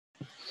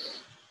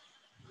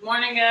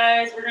Morning,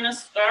 guys. We're gonna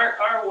start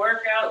our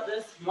workout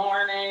this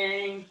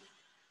morning.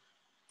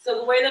 So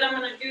the way that I'm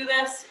gonna do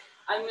this,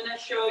 I'm gonna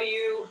show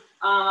you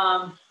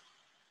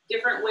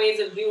different ways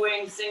of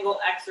doing single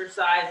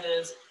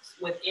exercises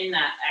within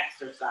that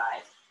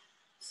exercise.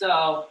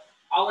 So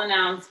I'll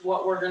announce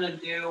what we're gonna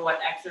do, what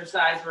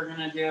exercise we're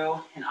gonna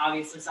do, and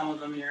obviously some of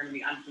them you're gonna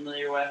be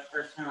unfamiliar with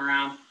first time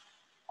around.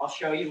 I'll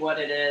show you what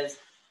it is.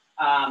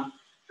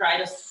 Try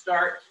to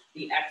start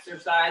the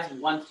exercise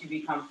once you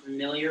become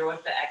familiar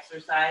with the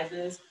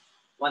exercises,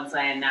 once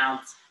I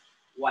announce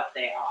what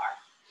they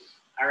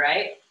are. All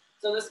right,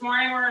 so this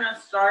morning we're gonna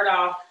start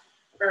off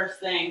first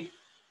thing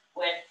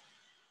with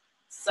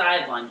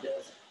side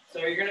lunges. So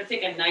you're gonna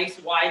take a nice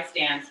wide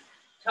stance.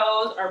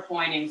 Toes are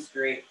pointing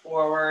straight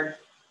forward.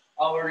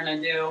 All we're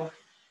gonna do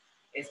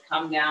is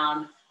come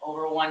down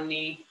over one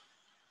knee,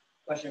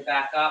 push it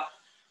back up,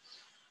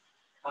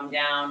 come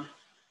down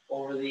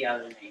over the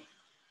other knee.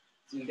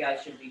 So you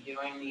guys should be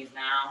doing these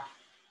now.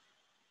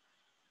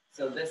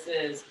 So this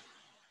is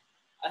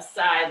a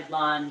side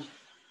lunge.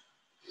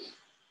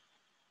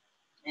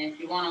 And if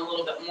you want a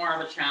little bit more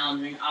of a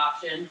challenging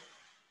option,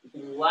 you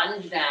can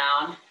lunge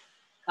down,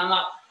 come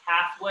up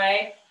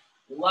halfway,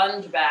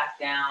 lunge back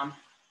down,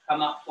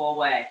 come up full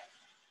way,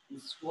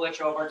 and switch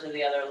over to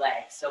the other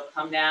leg. So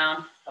come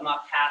down, come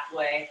up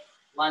halfway,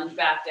 lunge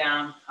back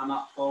down, come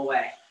up full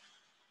way.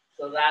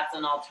 So that's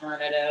an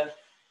alternative.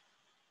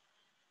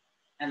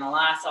 And the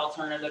last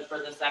alternative for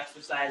this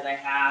exercise I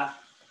have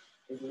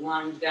is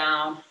lunge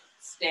down,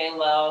 stay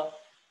low,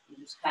 and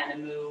just kind of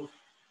move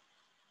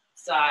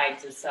side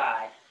to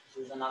side.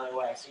 This is another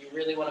way. So you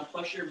really want to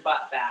push your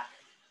butt back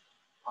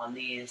on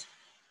these,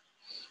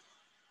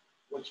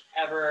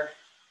 whichever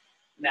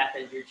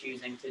method you're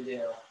choosing to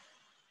do.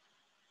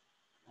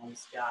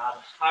 Nice job.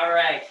 All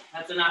right,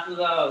 that's enough of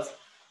those.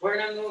 We're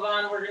going to move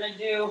on. We're going to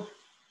do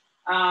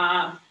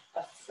a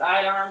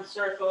side arm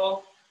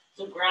circle.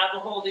 So grab a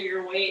hold of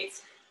your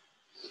weights.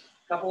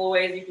 A couple of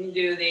ways you can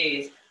do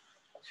these.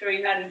 I'll show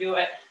you how to do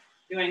it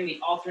doing the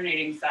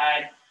alternating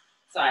side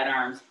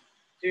arms.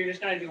 So you're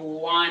just going to do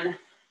one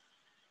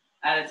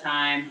at a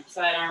time.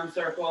 Side arm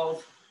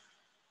circles.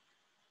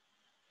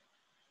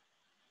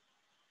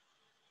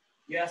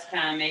 Just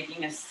kind of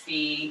making a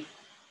C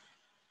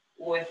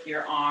with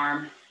your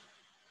arm.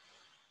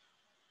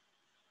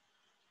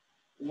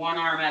 One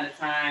arm at a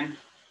time,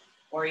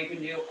 or you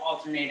can do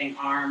alternating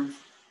arms.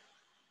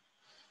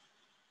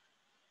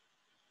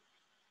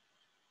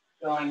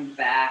 Going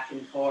back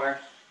and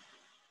forth.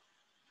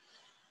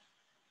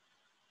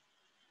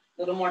 A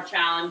little more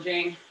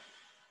challenging.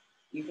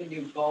 You can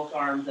do both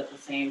arms at the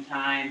same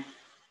time.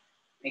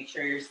 Make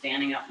sure you're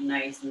standing up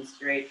nice and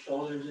straight.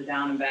 Shoulders are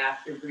down and back.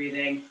 You're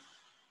breathing.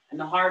 And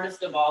the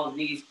hardest of all of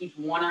these, keep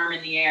one arm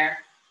in the air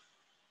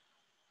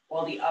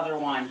while the other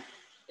one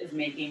is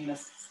making the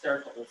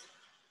circles,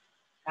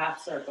 half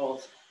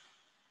circles.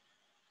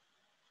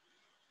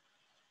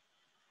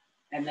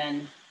 And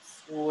then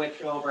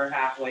switch over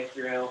halfway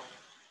through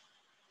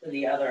to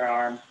the other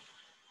arm.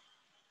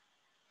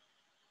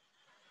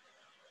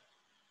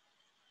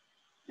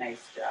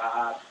 Nice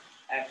job.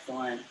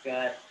 Excellent.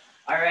 Good.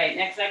 All right,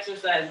 next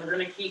exercise, we're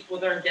going to keep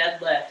with our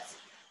deadlifts.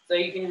 So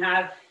you can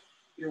have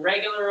your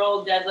regular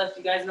old deadlift.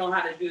 You guys know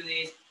how to do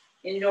these.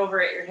 Hinge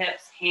over at your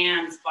hips,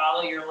 hands,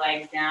 follow your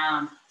legs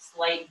down.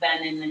 Slight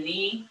bend in the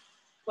knee.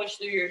 Push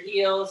through your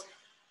heels.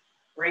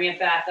 Bring it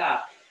back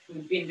up.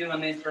 We've been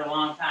doing this for a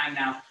long time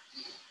now.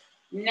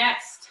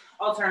 Next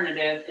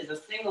alternative is a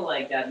single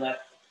leg deadlift.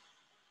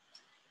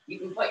 You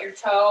can put your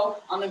toe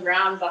on the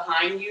ground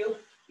behind you.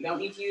 You don't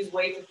need to use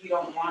weights if you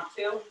don't want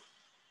to. So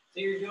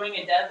you're doing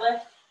a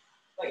deadlift,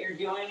 but you're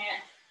doing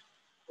it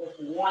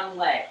with one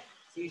leg.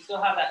 So you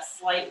still have that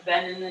slight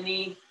bend in the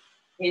knee,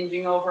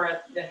 hinging over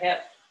at the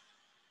hip.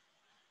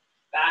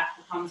 Back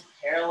becomes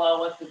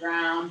parallel with the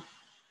ground.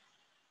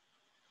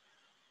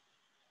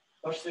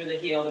 Push through the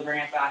heel to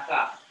bring it back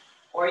up.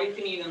 Or you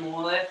can even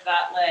lift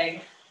that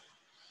leg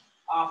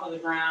off of the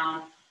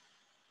ground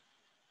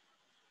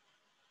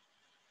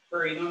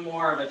for even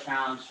more of a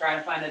challenge. Try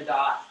to find a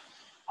dot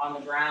on the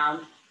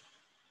ground.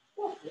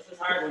 Whew, this is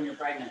hard when you're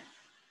pregnant.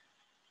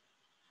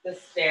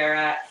 Just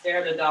stare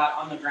the dot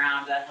on the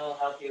ground. That will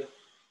help you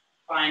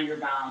find your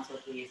balance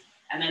with these.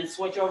 And then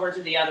switch over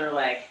to the other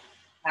leg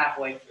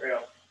halfway through.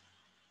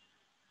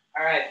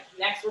 All right,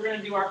 next we're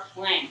gonna do our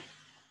plank.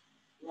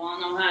 You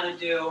all know how to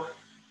do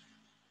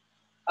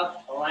a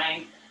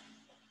plank.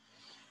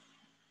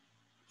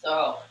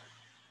 So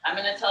I'm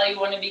gonna tell you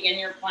when to begin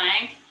your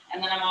plank,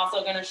 and then I'm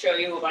also gonna show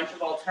you a bunch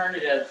of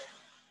alternatives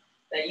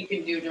that you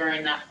can do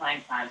during that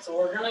plank time. So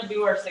we're gonna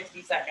do our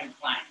 60-second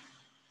plank.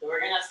 So we're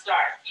gonna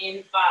start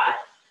in 5,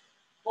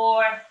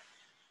 4,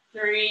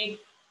 3,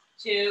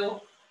 2,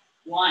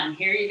 1.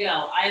 Here you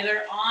go.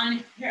 Either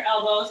on your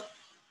elbows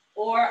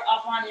or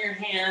up on your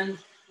hands,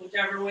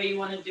 whichever way you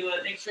wanna do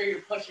it. Make sure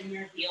you're pushing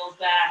your heels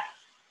back.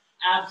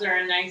 Abs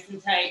are nice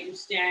and tight. You're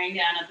staring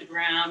down at the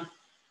ground.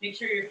 Make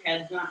sure your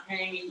head's not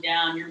hanging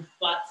down. Your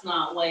butt's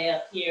not way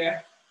up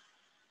here.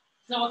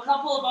 So a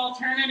couple of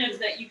alternatives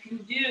that you can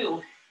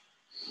do.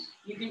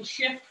 You can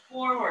shift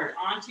forward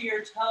onto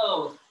your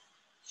toes,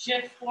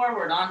 shift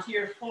forward onto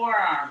your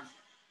forearms,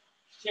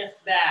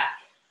 shift back.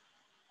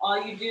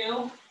 All you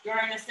do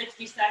during the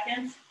 60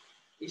 seconds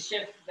is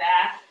shift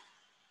back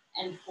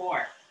and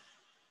forth,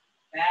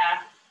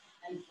 back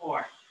and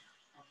forth,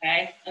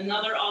 okay?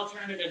 Another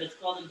alternative, it's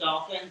called a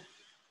dolphin.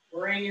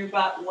 Bring your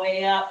butt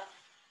way up,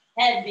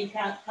 head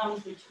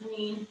comes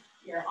between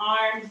your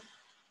arms,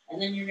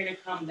 and then you're gonna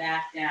come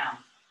back down.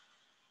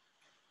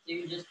 So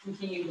you just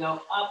continue to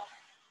go up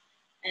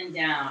and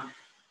down.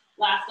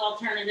 Last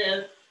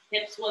alternative,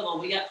 hip swivel.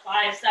 We got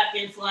 5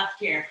 seconds left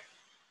here.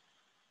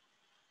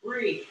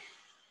 3,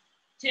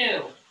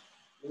 2,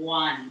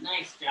 1.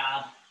 Nice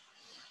job.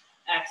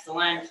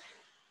 Excellent.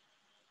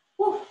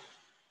 Whew.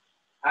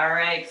 All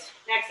right,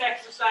 next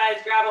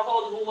exercise, grab a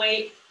hold of a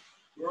weight,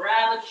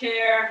 grab a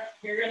chair,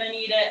 you're gonna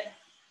need it.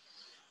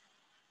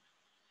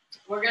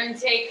 We're gonna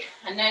take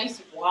a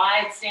nice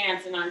wide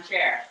stance in our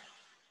chair.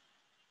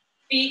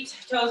 Feet,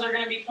 toes are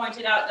gonna be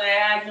pointed out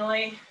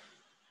diagonally.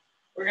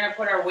 We're gonna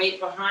put our weight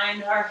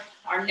behind our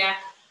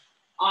neck,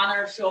 on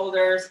our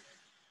shoulders.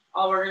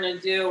 All we're gonna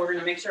do, we're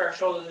gonna make sure our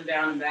shoulders are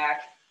down and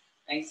back,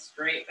 nice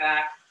straight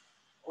back.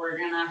 We're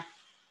gonna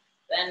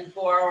bend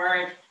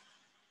forward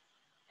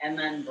and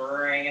then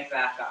bring it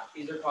back up.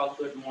 These are called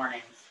good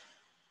mornings.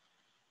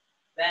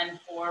 Bend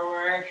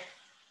forward,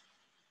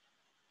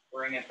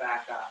 bring it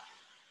back up.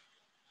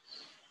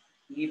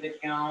 Keep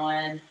it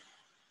going.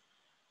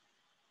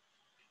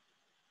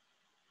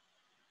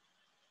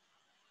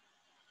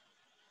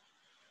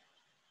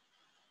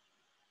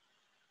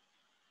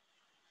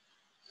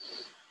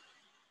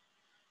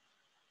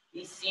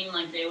 These seem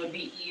like they would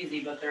be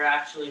easy, but they're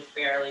actually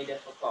fairly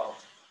difficult.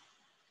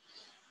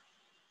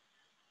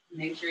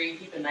 Make sure you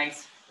keep a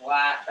nice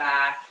flat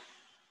back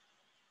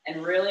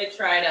and really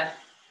try to,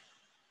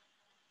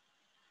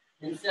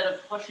 instead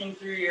of pushing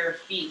through your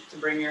feet to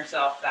bring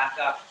yourself back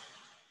up,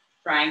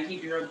 try and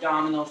keep your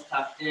abdominals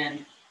tucked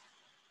in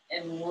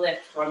and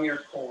lift from your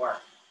core.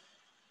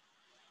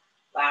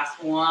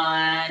 Last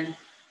one.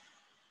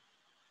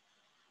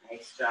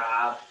 Nice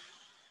job.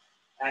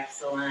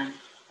 Excellent.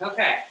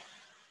 Okay.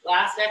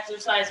 Last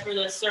exercise for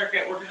this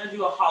circuit, we're gonna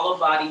do a hollow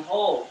body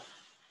hold.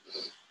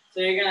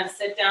 So you're gonna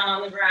sit down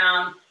on the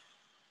ground.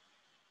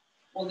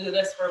 We'll do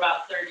this for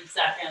about 30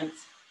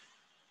 seconds.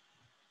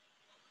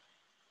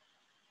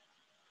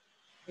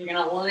 You're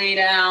gonna lay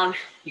down.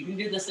 You can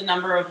do this a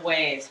number of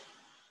ways.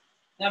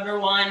 Number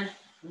 1,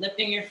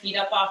 lifting your feet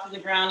up off of the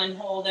ground and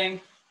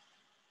holding.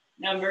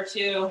 Number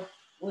 2,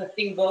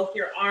 lifting both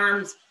your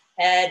arms,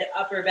 head,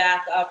 upper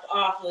back up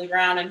off of the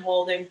ground and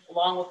holding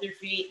along with your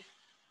feet.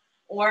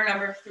 Or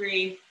number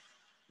 3,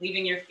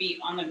 leaving your feet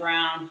on the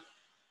ground,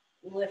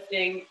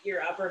 lifting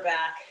your upper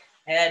back,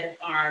 head,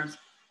 arms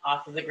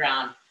off of the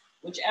ground.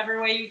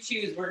 Whichever way you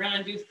choose, we're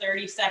gonna do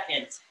 30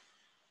 seconds.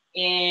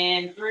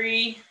 In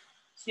 3,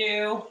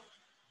 2,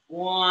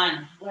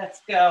 1,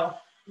 let's go.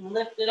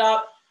 Lift it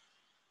up,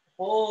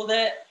 hold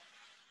it.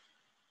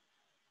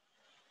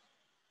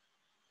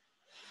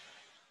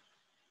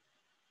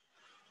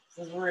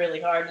 This is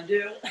really hard to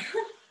do.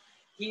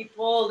 Keep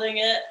holding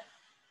it.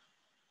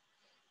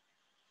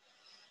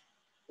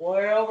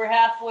 We're over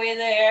halfway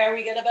there.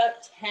 We got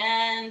about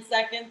 10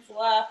 seconds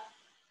left.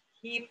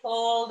 Keep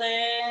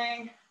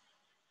holding.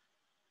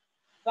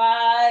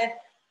 5,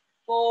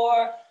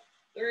 4,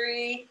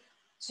 3,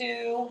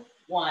 2,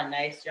 1.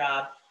 Nice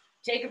job.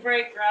 Take a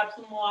break, grab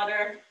some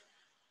water,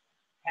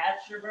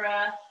 catch your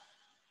breath.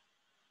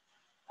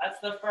 That's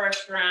the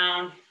first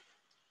round.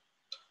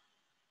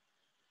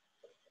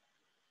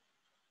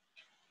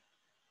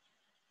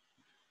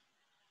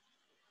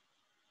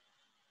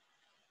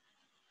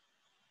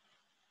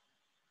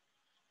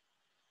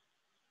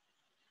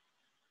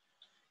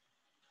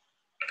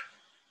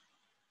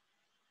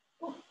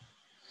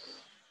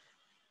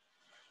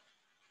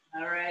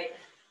 All right.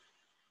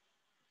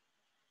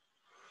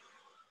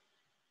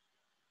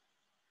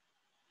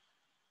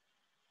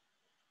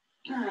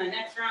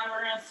 Next round,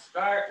 we're gonna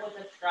start with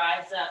a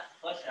tricep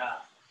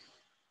push-up.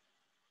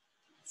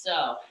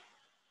 So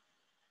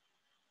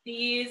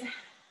these,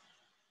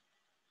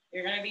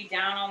 you're gonna be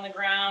down on the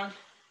ground.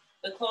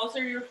 The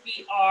closer your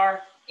feet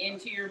are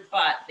into your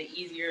butt, the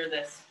easier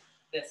this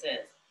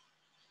is.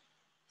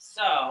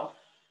 So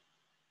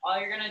all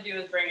you're gonna do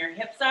is bring your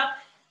hips up,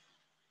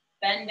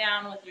 bend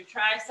down with your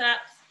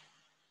triceps,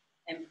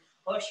 and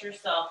push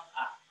yourself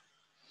up.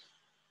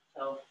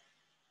 So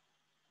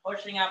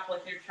pushing up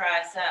with your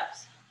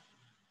triceps.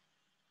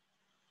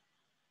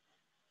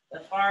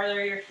 The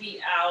farther your feet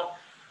out,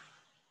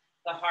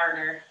 the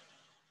harder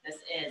this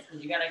is,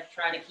 because you gotta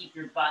try to keep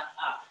your butt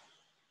up.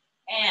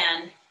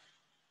 And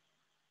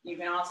you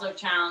can also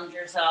challenge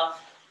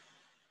yourself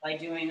by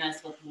doing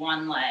this with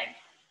one leg,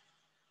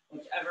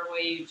 whichever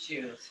way you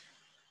choose.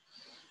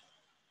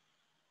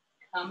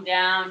 Come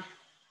down,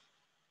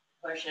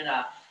 push it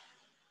up.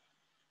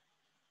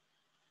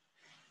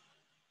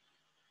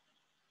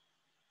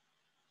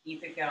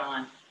 Keep it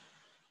going.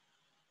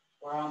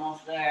 We're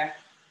almost there.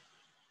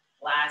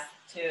 Last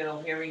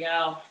 2, here we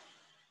go.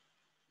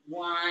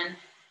 1,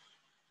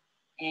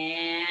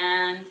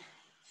 and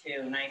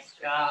 2. Nice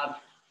job.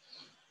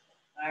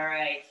 All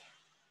right.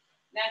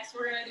 Next,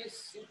 we're gonna do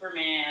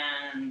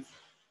Superman.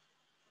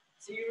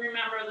 So you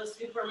remember the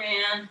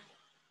Superman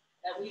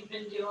that we've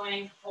been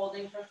doing,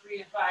 holding for 3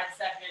 to 5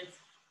 seconds.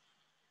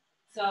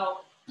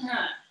 So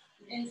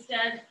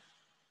instead,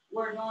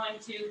 we're going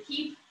to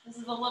keep, this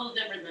is a little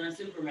different than a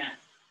Superman.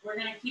 We're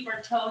gonna keep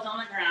our toes on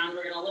the ground.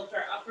 We're gonna lift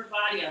our upper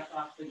body up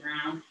off the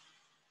ground,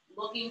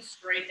 looking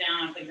straight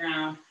down at the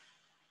ground.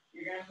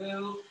 You're gonna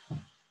move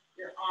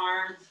your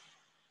arms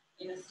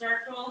in a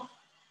circle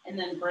and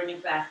then bring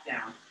it back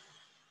down.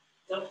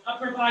 So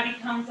upper body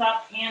comes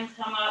up, hands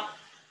come up,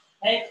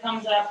 head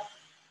comes up,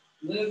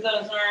 move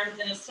those arms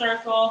in a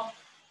circle,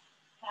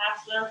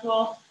 half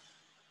circle,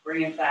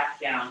 bring it back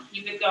down.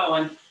 Keep it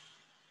going.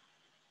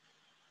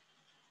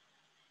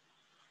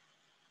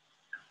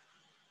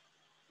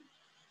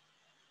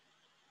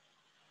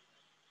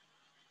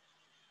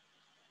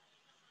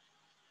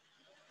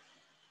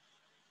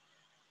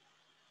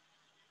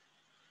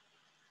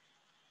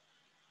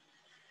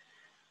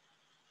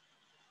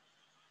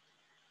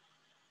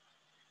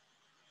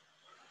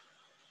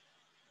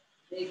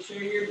 Make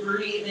sure you're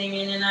breathing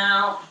in and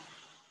out.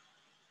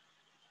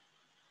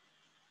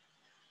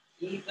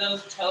 Keep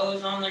those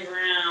toes on the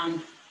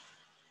ground.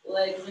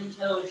 Legs and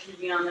toes should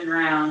be on the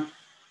ground.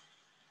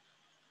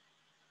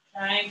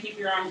 Try and keep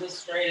your arms as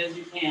straight as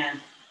you can.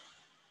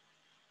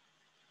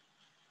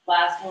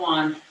 Last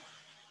one.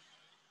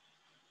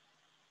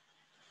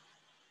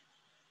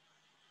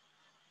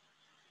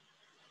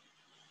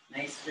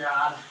 Nice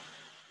job.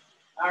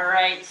 All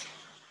right.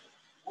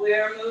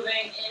 We're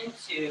moving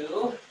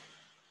into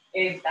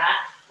a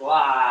back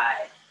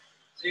fly.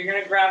 So you're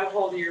gonna grab a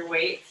hold of your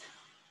weights.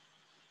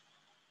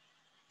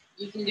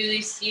 You can do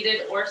these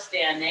seated or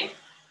standing.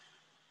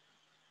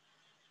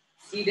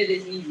 Seated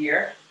is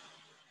easier.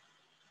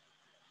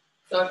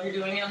 So if you're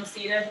doing them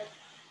seated,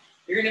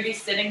 you're gonna be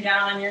sitting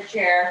down in your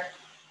chair.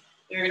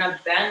 You're gonna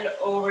bend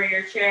over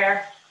your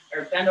chair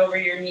or bend over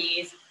your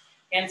knees.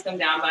 Hands come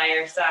down by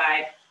your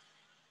side.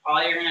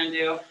 All you're gonna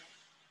do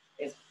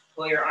is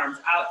pull your arms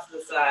out to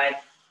the side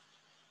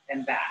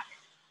and back.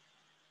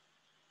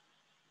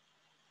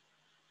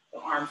 The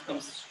arms come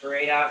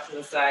straight out to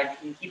the side. You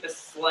can keep a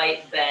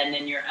slight bend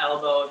in your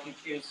elbow if you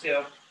choose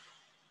to.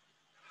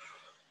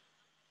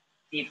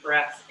 Deep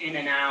breaths in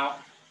and out.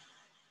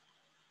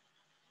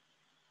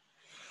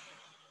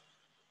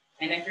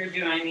 And if you're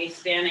doing these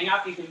standing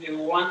up, you can do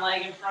one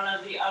leg in front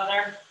of the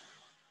other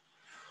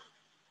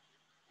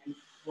and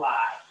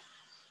fly.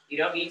 You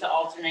don't need to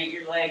alternate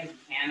your legs.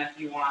 You can if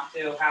you want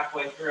to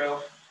halfway through.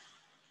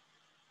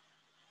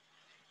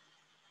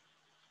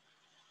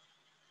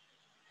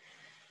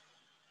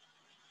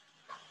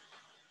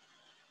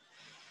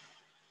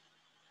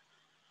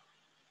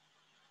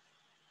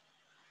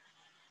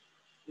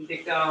 Keep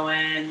it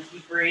going,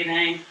 keep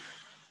breathing.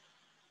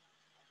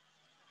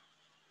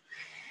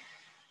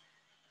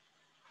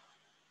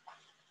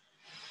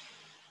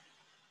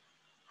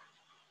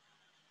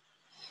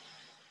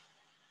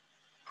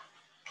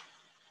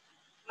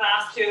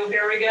 Last 2,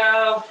 here we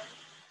go.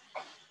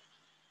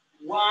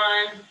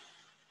 1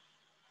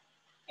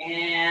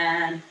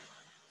 and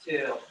 2.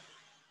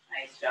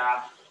 Nice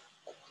job.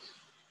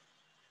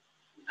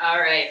 All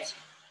right,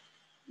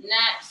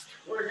 next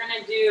we're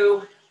gonna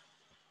do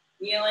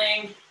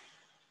kneeling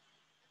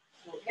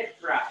hip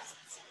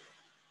thrusts.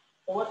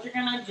 So what you're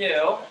gonna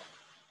do,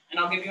 and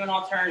I'll give you an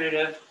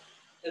alternative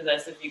to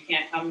this if you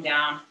can't come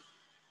down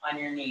on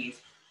your knees.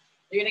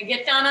 You're gonna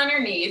get down on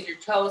your knees, your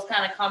toes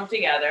kind of come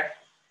together.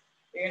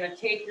 You're gonna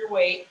take your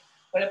weight,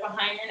 put it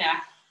behind your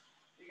neck.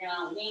 You're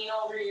gonna lean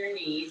over your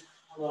knees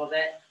a little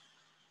bit.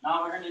 And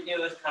all we're gonna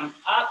do is come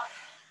up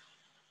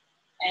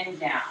and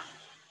down.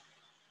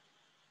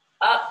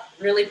 Up,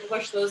 really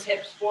push those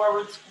hips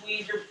forward,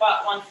 squeeze your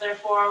butt once they're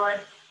forward,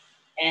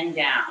 and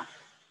down.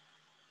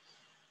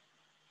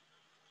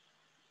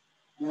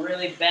 And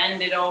really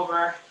bend it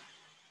over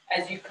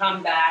as you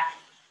come back,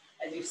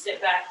 as you sit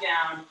back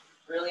down,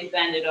 really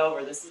bend it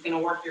over. This is gonna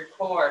work your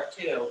core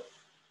too,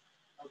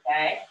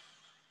 okay?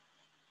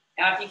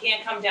 Now, if you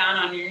can't come down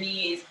on your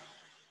knees,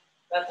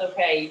 that's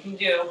okay. You can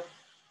do,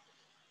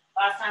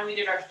 last time we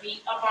did our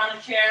feet up on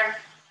a chair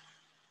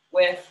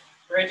with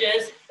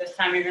bridges. This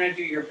time you're gonna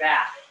do your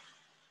back.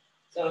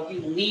 So if you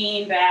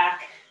lean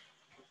back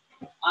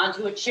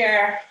onto a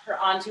chair or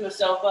onto a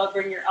sofa,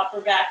 bring your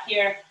upper back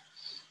here.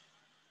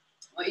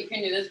 What you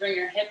can do is bring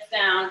your hips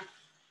down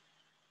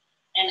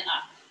and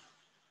up.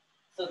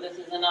 So this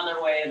is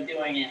another way of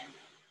doing it.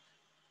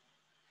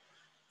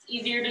 It's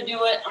easier to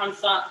do it on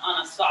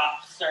a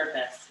soft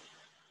surface.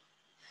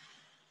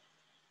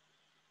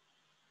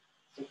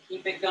 So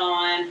keep it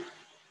going.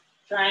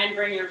 Try and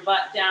bring your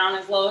butt down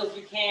as low as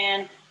you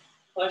can.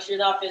 Push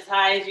it up as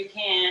high as you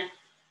can.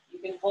 You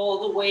can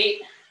hold the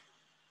weight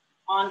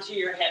onto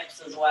your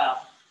hips as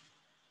well.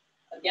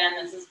 Again,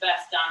 this is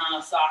best done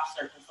on a soft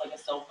surface like a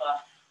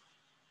sofa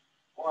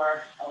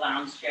or a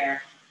lounge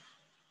chair.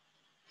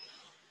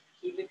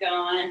 Keep it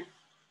going.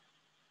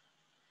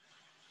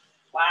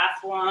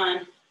 Last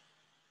one.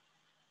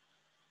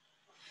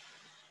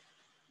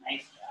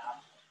 Nice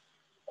job.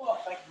 Oh,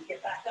 if I can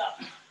get back up.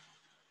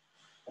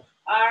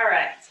 All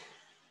right.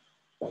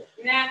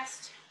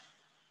 Next,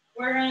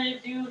 we're going to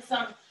do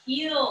some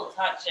heel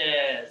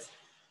touches.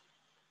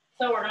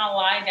 So we're going to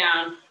lie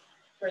down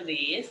for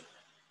these.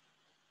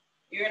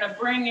 You're going to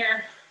bring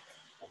your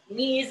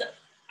knees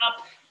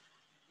up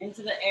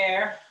into the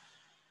air.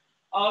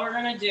 All we're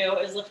going to do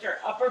is lift our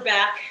upper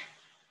back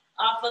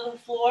off of the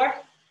floor,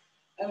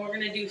 and we're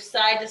going to do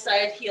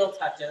side-to-side heel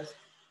touches,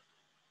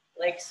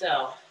 like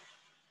so.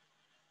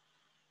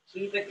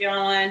 Keep it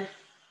going.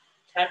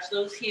 Touch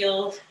those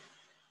heels,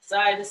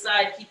 side to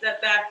side. Keep that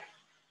back,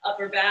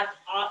 upper back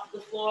off the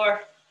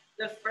floor.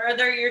 The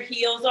further your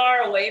heels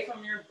are away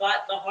from your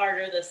butt, the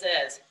harder this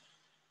is.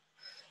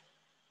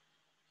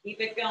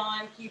 Keep it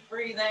going, keep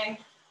breathing.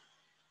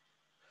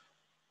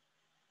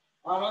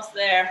 Almost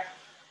there.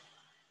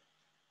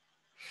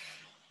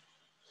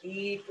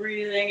 Keep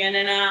breathing in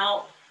and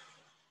out.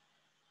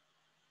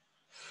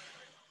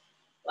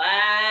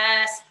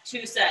 Last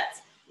 2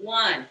 sets.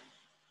 1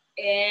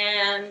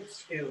 and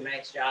 2.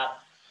 Nice job.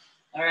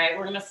 All right,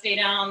 we're gonna stay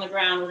down on the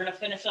ground. We're gonna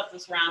finish up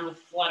this round with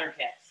flutter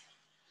kicks.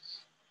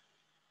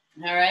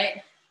 All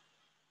right,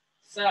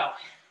 so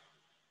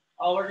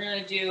all we're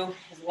gonna do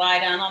is lie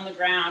down on the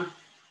ground.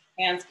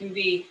 Hands can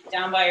be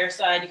down by your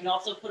side. You can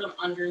also put them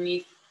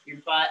underneath your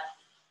butt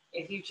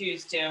if you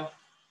choose to.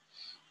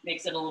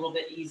 Makes it a little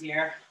bit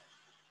easier.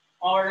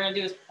 All we're gonna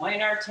do is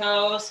point our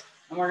toes,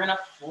 and we're gonna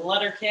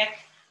flutter kick.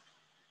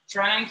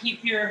 Try and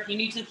keep you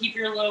need to keep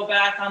your low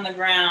back on the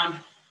ground.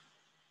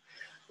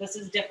 This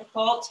is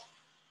difficult.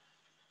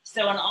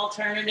 So an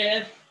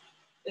alternative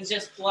is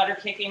just flutter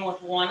kicking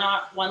with one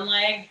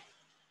leg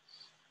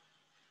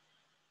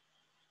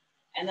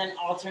and then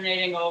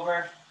alternating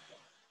over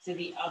to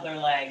the other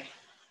leg,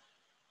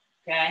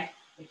 okay?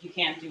 If you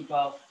can't do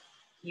both,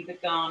 keep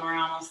it going, we're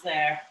almost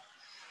there.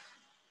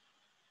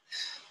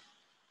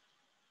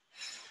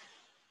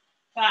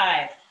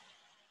 5,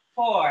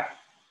 4,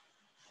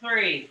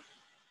 3,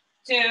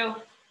 2,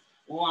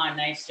 1,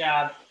 nice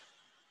job.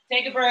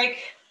 Take a break.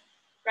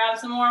 Grab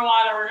some more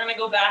water. We're gonna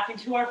go back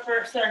into our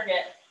first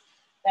circuit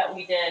that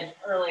we did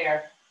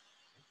earlier.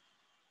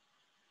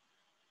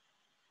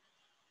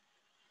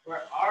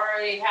 We're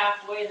already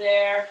halfway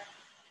there.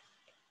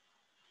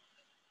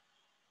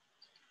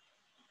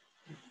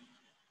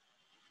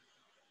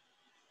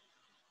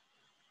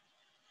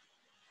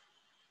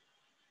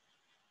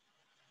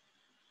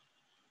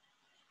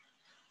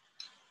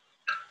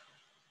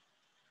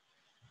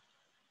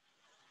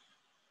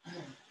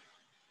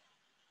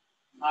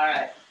 All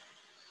right.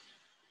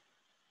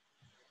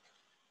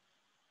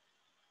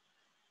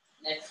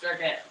 Next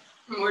circuit.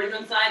 We're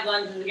doing side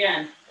lunges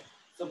again.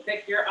 So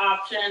pick your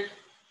option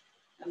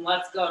and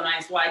let's go.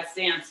 Nice wide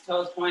stance,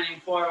 toes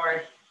pointing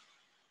forward.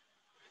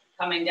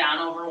 Coming down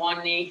over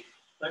one knee,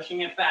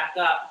 pushing it back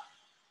up.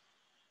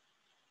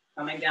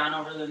 Coming down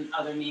over the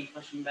other knee,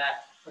 pushing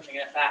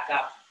it back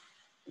up.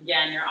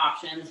 Again, your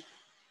options.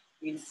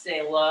 You can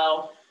stay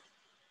low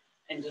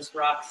and just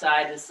rock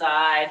side to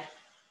side.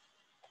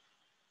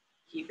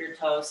 Keep your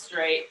toes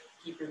straight,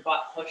 keep your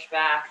butt pushed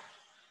back.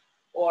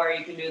 Or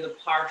you can do the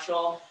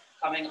partial,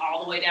 coming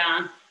all the way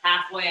down,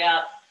 halfway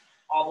up,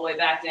 all the way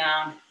back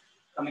down,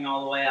 coming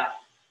all the way up.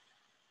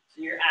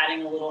 So you're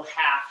adding a little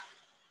half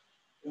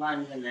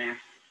lunge in there,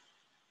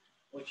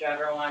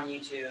 whichever one you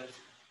choose.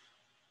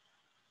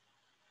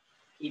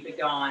 Keep it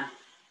going.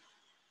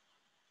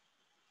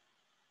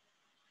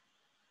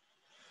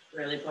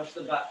 Really push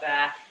the butt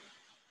back.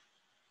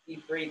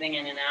 Keep breathing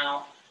in and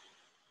out.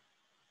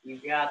 You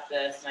got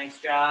this,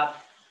 nice job.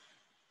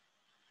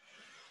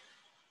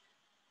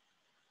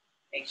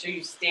 Make sure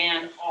you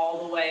stand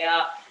all the way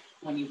up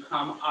when you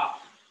come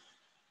up.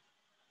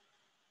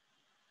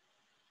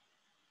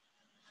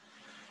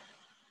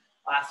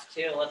 Last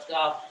 2, let's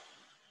go.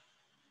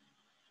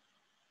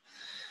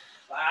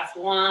 Last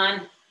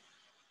 1.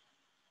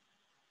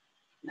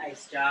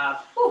 Nice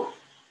job. Whew.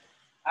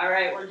 All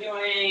right, we're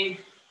doing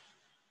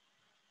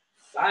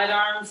side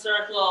arm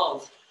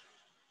circles.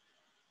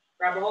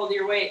 Grab a hold of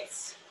your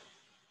weights.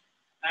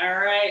 All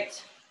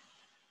right.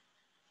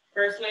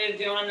 First way of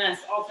doing this,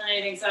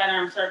 alternating side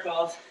arm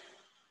circles.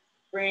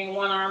 Bringing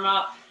one arm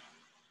up,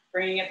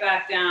 bringing it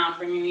back down,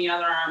 bringing the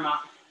other arm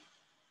up,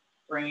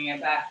 bringing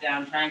it back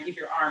down. Try and keep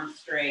your arms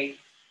straight.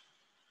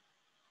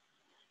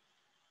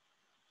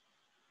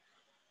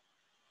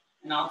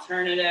 An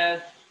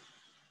alternative,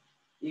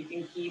 you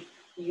can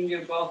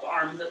do both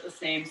arms at the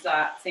same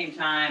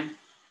time.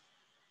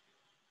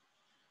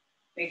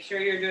 Make sure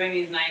you're doing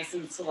these nice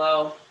and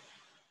slow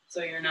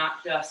so you're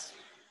not just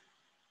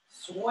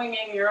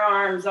swinging your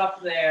arms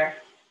up there.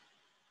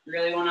 You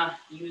really want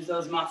to use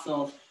those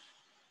muscles.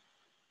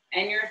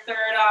 And your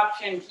third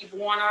option, keep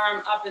one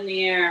arm up in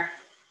the air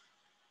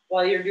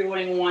while you're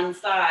doing one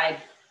side.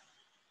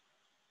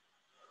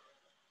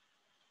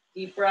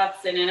 Deep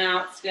breaths in and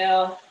out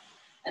still,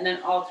 and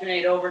then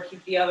alternate over,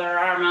 keep the other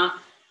arm up.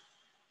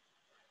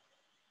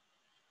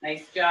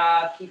 Nice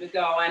job, keep it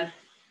going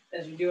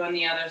as you're doing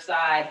the other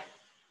side.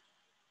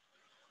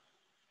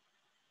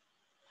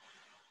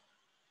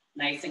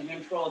 Nice and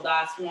controlled.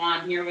 Last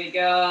one. Here we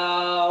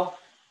go.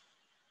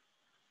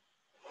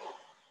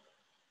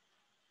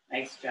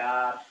 Nice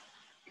job.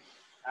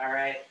 All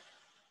right.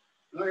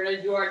 We're going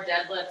to do our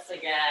deadlifts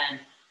again.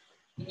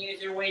 You can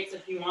use your weights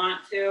if you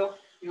want to.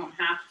 You don't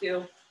have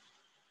to.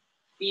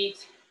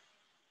 Feet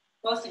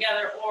close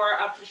together or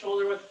up to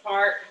shoulder width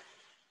apart.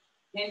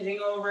 Hinging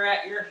over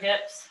at your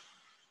hips.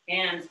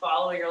 Hands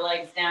follow your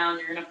legs down.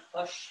 You're going to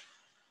push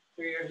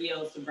through your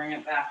heels to bring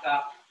it back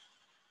up.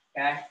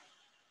 Okay?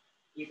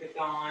 Keep it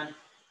going.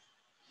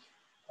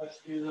 Push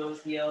through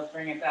those heels.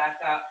 Bring it back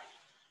up.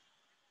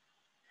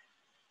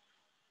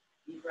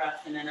 Deep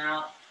breath in and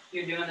out. If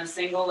you're doing a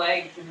single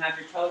leg, you can have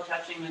your toe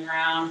touching the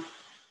ground.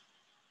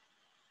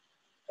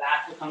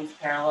 Back becomes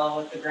parallel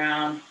with the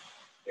ground.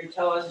 Your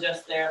toe is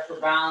just there for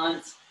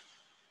balance.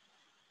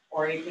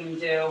 Or you can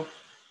do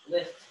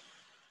lift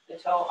the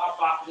toe up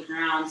off the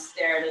ground,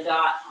 stare at a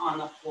dot on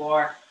the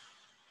floor.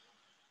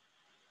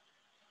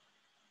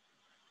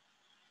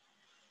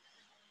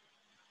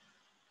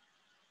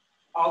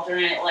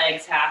 Alternate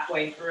legs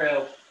halfway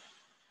through.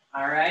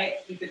 All right,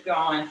 keep it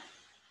going.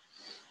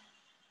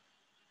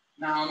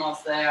 Now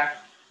almost there.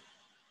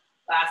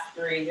 Last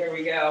 3, here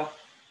we go.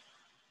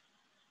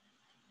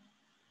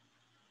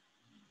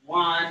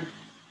 1,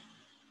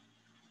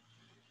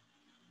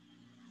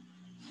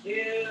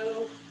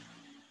 2,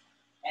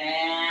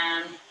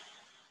 and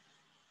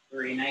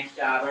 3. Nice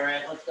job. All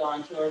right, let's go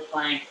into our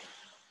plank.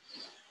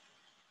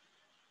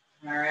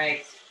 All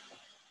right.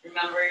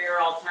 Remember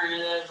your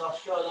alternatives. I'll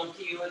show them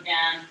to you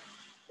again.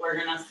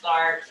 We're going to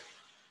start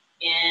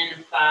in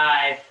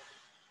 5,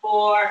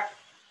 4,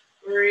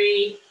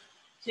 3,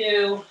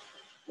 2,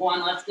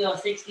 1. Let's go.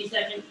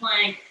 60-second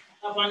plank.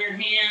 Up on your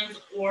hands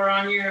or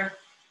on your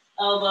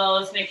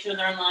elbows. Make sure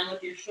they're in line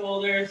with your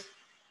shoulders.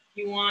 If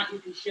you want, you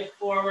can shift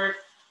forward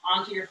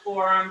onto your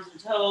forearms and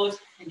toes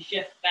and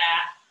shift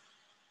back.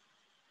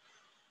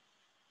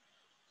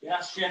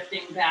 Just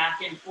shifting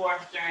back and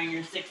forth during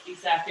your 60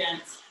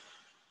 seconds.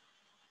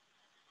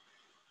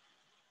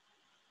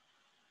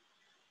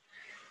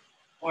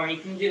 Or you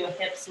can do a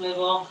hip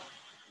swivel,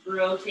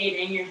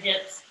 rotating your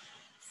hips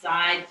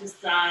side to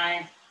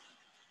side.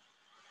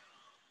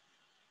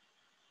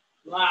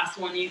 Last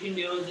one you can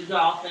do is a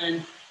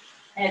dolphin.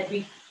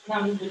 Head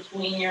comes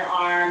between your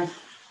arms.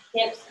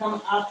 Hips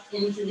come up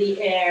into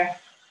the air.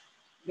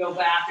 Go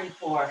back and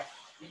forth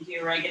into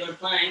your regular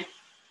plank.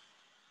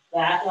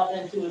 Back up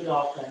into a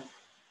dolphin.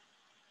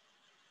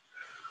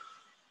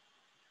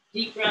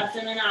 Deep breaths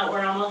in and out.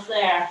 We're almost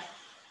there.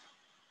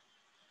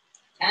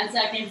 10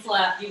 seconds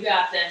left. You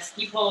got this.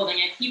 Keep holding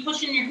it. Keep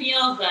pushing your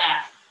heels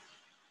back.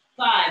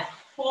 5,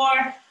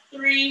 4,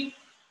 3,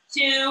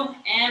 2,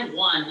 and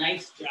 1.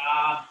 Nice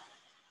job.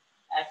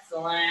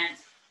 Excellent.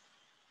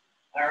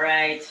 All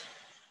right.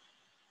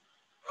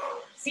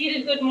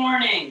 Seated good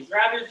mornings.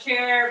 Grab your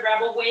chair,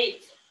 grab a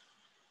weight.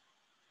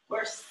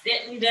 We're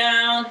sitting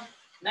down.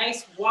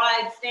 Nice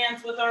wide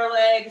stance with our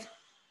legs.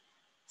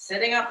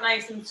 Sitting up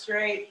nice and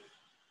straight.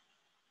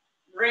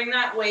 Bring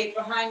that weight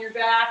behind your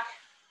back.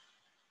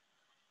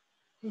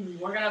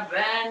 We're gonna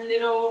bend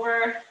it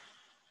over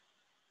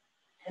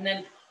and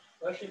then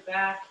push it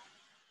back.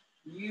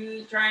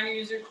 Try and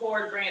use your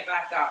core to bring it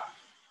back up.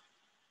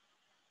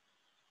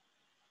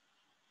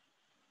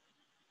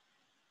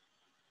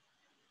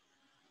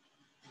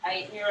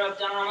 Tighten your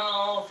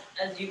abdominals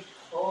as you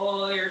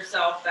pull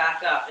yourself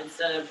back up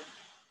instead of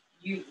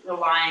you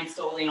relying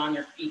solely on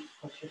your feet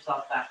to push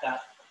yourself back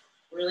up.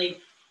 Really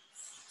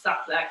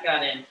suck that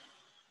gut in.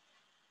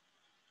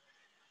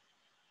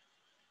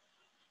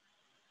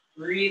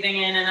 Breathing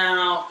in and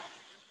out.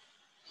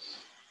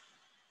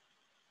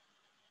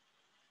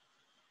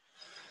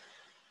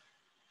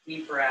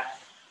 Deep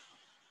breath.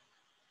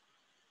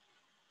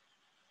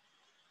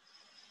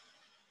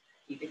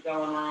 Keep it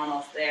going, we're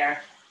almost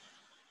there.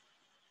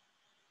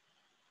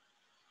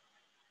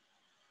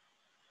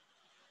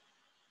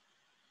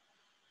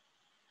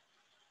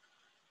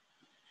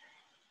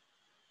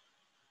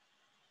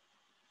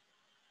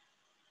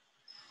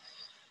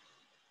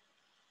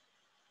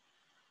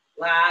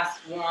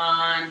 Last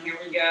one, here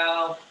we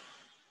go.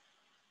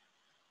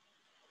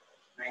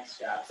 Nice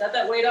job. Set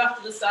that weight off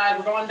to the side.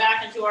 We're going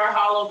back into our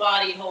hollow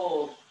body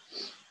hold.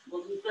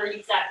 We'll do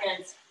 30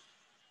 seconds.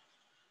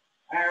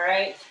 All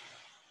right.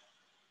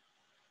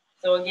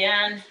 So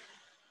again,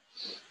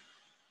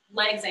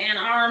 legs and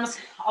arms,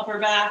 upper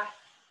back,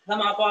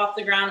 come up off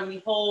the ground and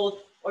we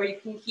hold, or you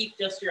can keep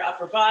just your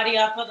upper body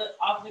up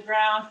off the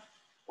ground,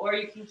 or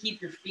you can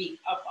keep your feet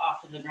up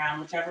off of the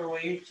ground, whichever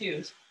way you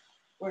choose.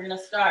 We're gonna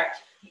start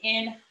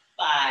in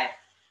 5,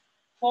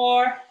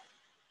 4,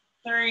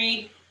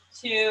 3,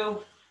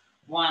 2,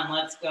 1.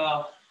 Let's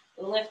go.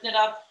 Lift it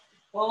up,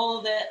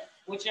 hold it,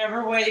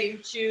 whichever way you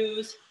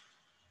choose.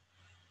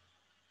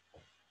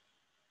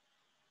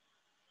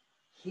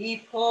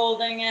 Keep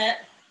holding it.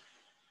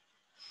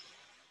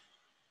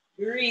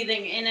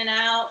 Breathing in and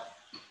out.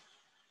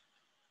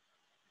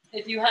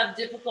 If you have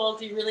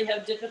difficulty, really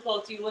have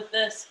difficulty with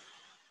this,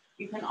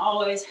 you can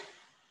always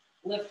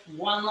lift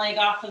one leg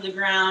off of the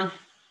ground,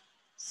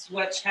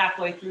 Switch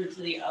halfway through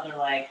to the other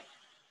leg.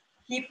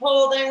 Keep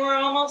holding, we're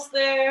almost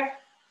there.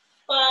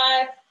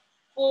 5,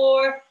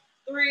 4,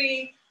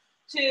 3,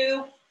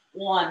 2,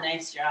 1.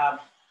 Nice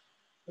job.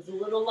 It was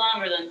a little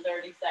longer than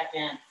 30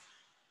 seconds.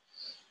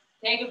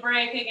 Take a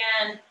break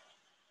again.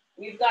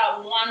 We've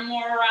got one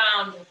more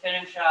round to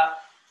finish up,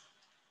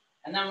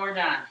 and then we're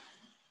done.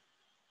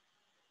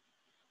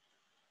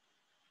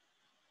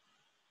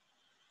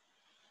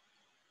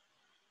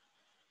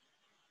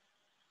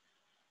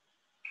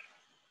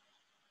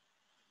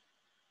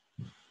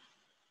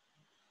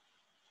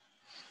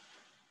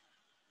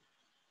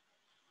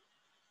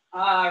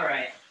 All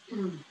right,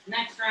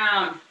 next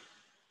round.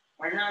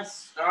 We're gonna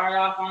start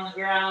off on the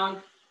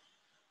ground.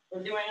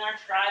 We're doing our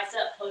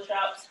tricep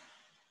push-ups.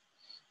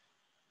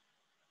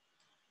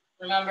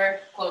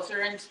 Remember,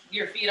 closer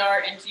your feet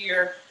are into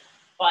your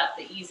butt,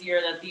 the easier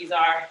that these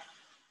are.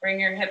 Bring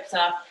your hips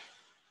up,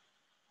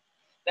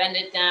 bend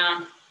it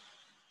down.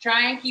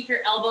 Try and keep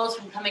your elbows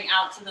from coming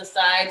out to the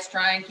sides.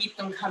 Try and keep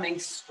them coming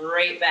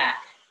straight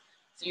back.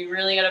 So you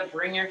really gotta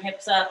bring your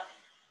hips up,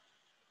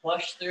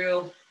 push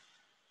through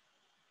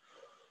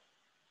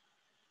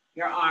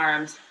your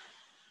arms.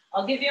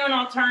 I'll give you an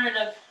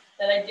alternative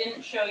that I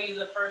didn't show you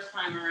the first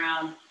time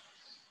around.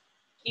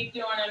 Keep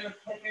doing them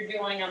if you're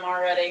doing them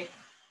already.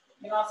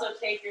 You can also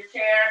take your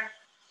chair,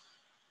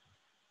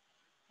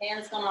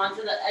 hands come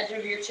onto the edge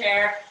of your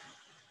chair,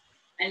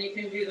 and you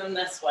can do them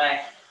this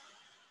way,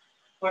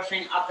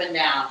 pushing up and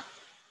down.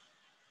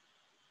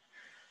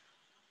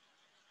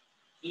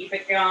 Keep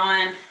it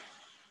going.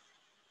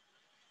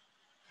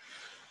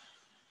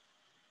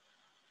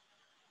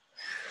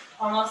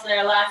 Almost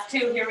there, last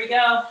 2, here we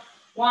go.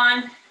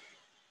 1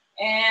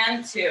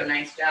 and 2,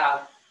 nice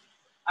job.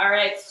 All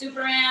right,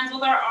 Supermans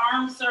with our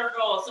arm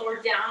circle. So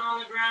we're down on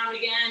the ground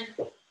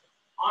again,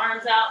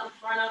 arms out in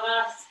front of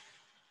us.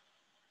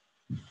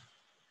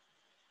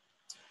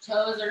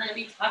 Toes are gonna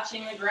be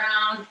touching the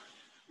ground.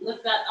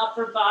 Lift that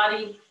upper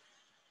body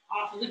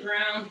off of the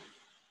ground.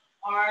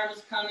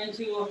 Arms come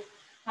into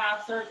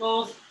half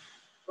circles.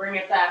 Bring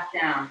it back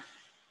down.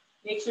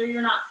 Make sure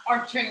you're not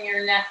arching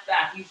your neck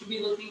back. You should be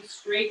looking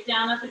straight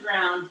down at the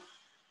ground.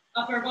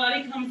 Upper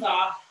body comes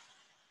off.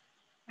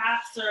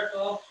 Half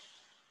circle.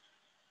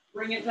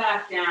 Bring it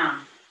back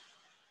down.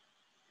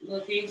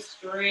 Looking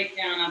straight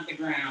down at the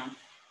ground.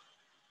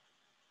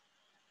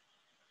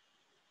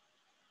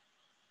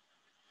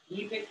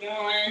 Keep it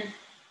going.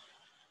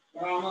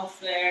 We're almost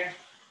there.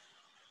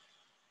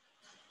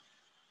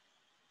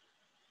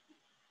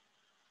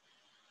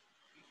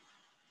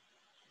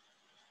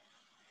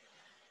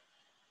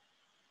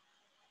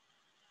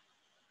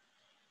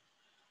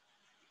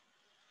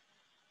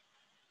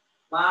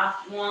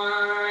 Last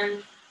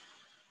one.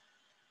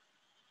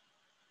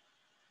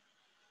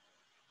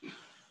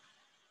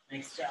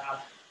 Nice job.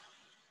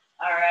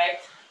 All right.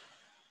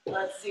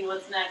 Let's see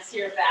what's next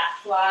here. Back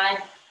fly.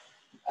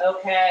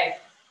 Okay.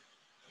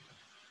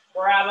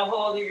 Grab a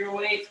hold of your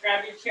weights.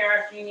 Grab your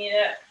chair if you need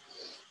it.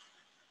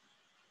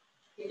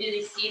 You can do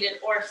these seated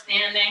or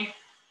standing.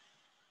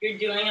 If you're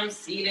doing them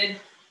seated,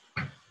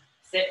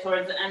 sit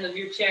towards the end of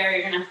your chair.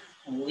 You're gonna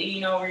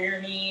lean over your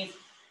knees,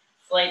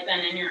 slight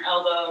bend in your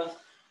elbows.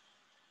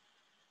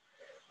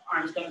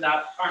 Arms come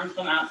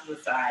out to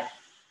the side.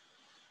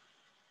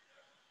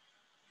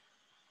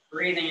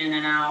 Breathing in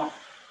and out.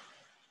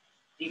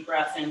 Deep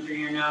breaths in through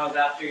your nose,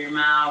 out through your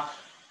mouth.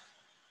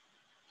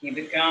 Keep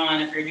it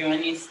going. If you're doing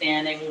these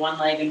standing, one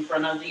leg in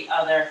front of the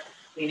other,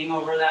 leaning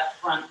over that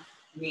front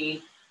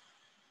knee.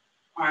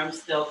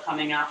 Arms still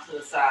coming out to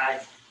the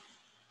side.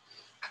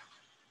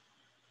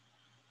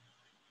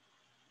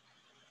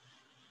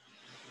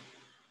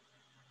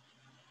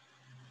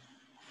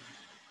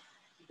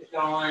 Keep it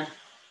going.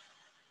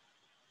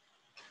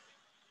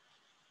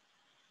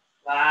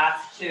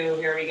 Last 2,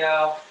 here we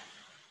go.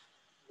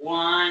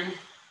 1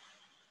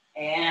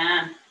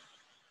 and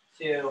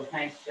 2,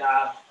 nice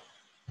job.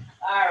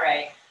 All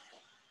right.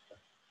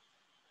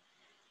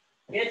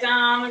 Get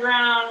down on the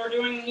ground, we're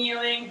doing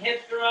kneeling,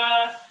 hip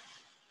thrust.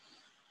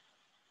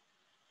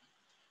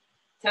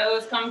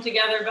 Toes come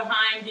together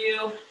behind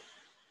you.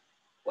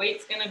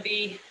 Weight's gonna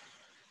be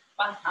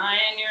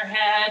behind your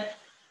head.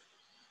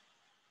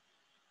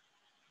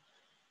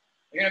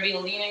 You're gonna be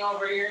leaning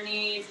over your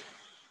knees.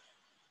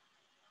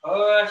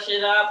 Push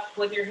it up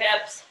with your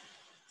hips.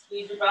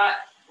 Squeeze your butt,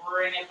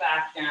 bring it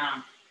back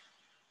down.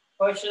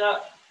 Push it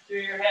up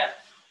through your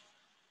hips,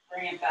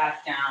 bring it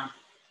back down.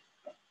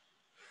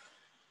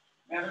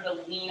 Remember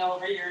to lean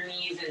over your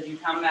knees as you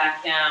come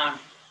back down.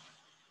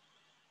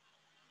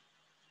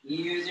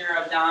 Use your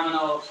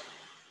abdominals.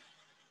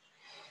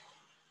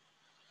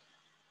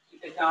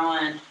 Keep it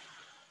going.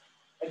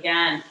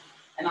 Again,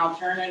 an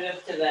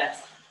alternative to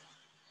this.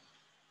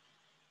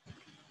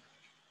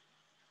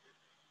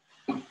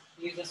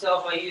 Use a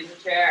sofa, use a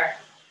chair.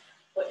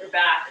 Put your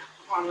back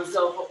on the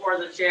sofa or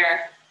the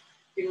chair.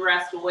 You can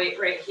rest a weight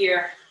right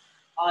here.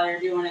 All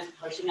you're doing is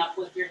pushing up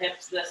with your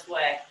hips this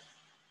way.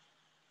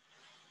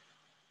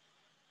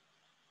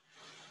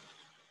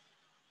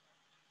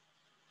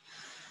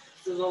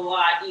 This is a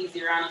lot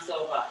easier on a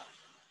sofa.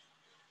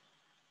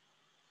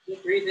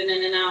 Keep breathing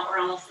in and out. We're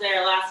almost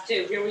there. Last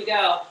two. Here we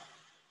go.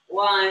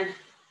 1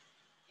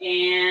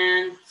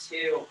 and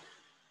 2.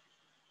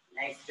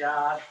 Nice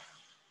job.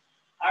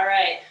 All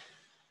right.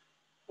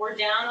 We're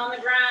down on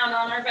the ground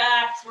on our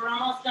backs. We're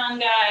almost done,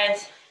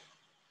 guys.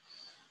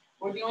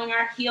 We're doing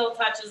our heel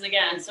touches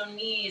again. So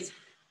knees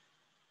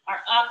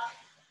are up,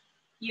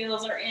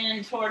 heels are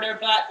in toward our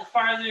butt. The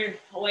farther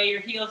away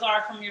your heels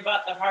are from your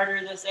butt, the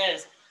harder this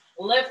is.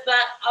 Lift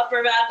that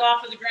upper back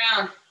off of the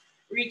ground.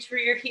 Reach for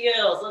your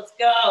heels. Let's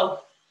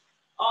go.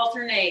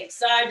 Alternate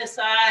side to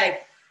side.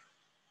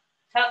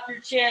 Tuck your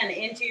chin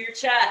into your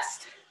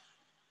chest.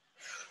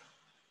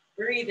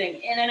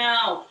 Breathing in and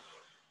out.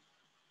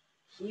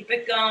 Keep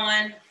it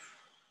going.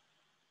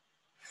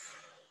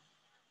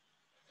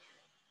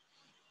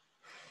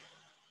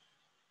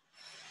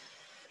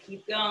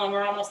 Keep going,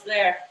 we're almost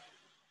there.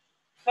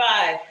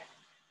 5,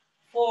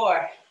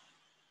 4,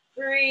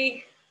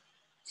 3,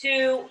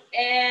 2,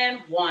 and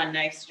 1.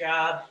 Nice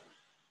job.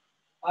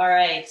 All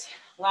right,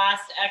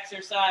 last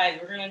exercise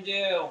we're gonna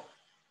do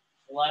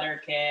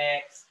flutter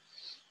kicks.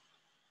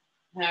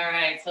 All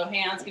right, so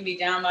hands can be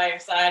down by your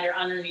side or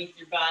underneath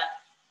your butt.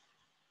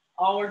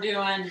 All we're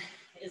doing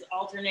is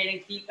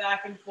alternating feet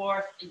back and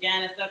forth.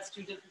 Again, if that's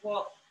too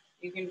difficult,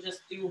 you can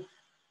just do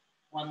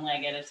one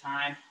leg at a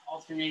time,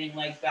 alternating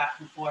legs back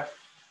and forth.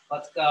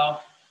 Let's go.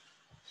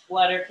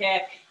 Flutter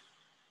kick.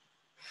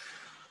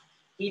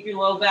 Keep your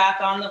low back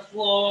on the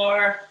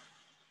floor.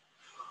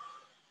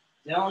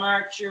 Don't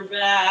arch your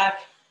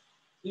back.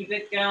 Keep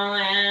it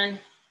going.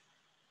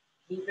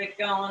 Keep it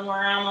going,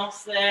 we're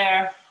almost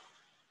there.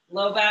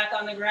 Low back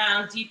on the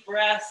ground, deep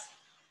breaths.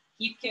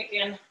 Keep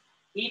kicking,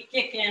 keep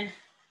kicking.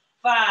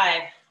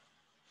 5,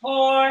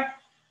 4,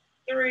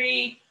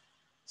 3,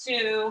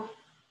 2,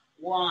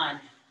 1.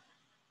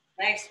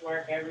 Nice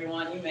work,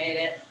 everyone. You made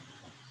it.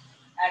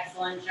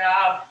 Excellent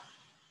job.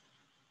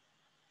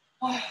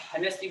 Oh, I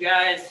missed you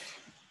guys.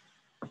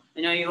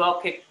 I know you all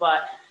kicked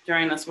butt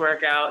during this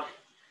workout.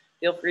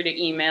 Feel free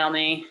to email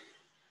me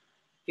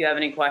if you have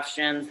any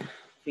questions, if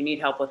you need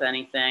help with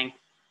anything,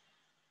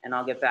 and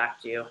I'll get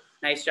back to you.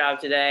 Nice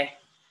job today,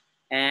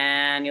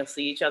 and you'll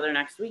see each other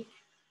next week.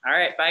 All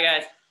right, bye,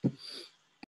 guys.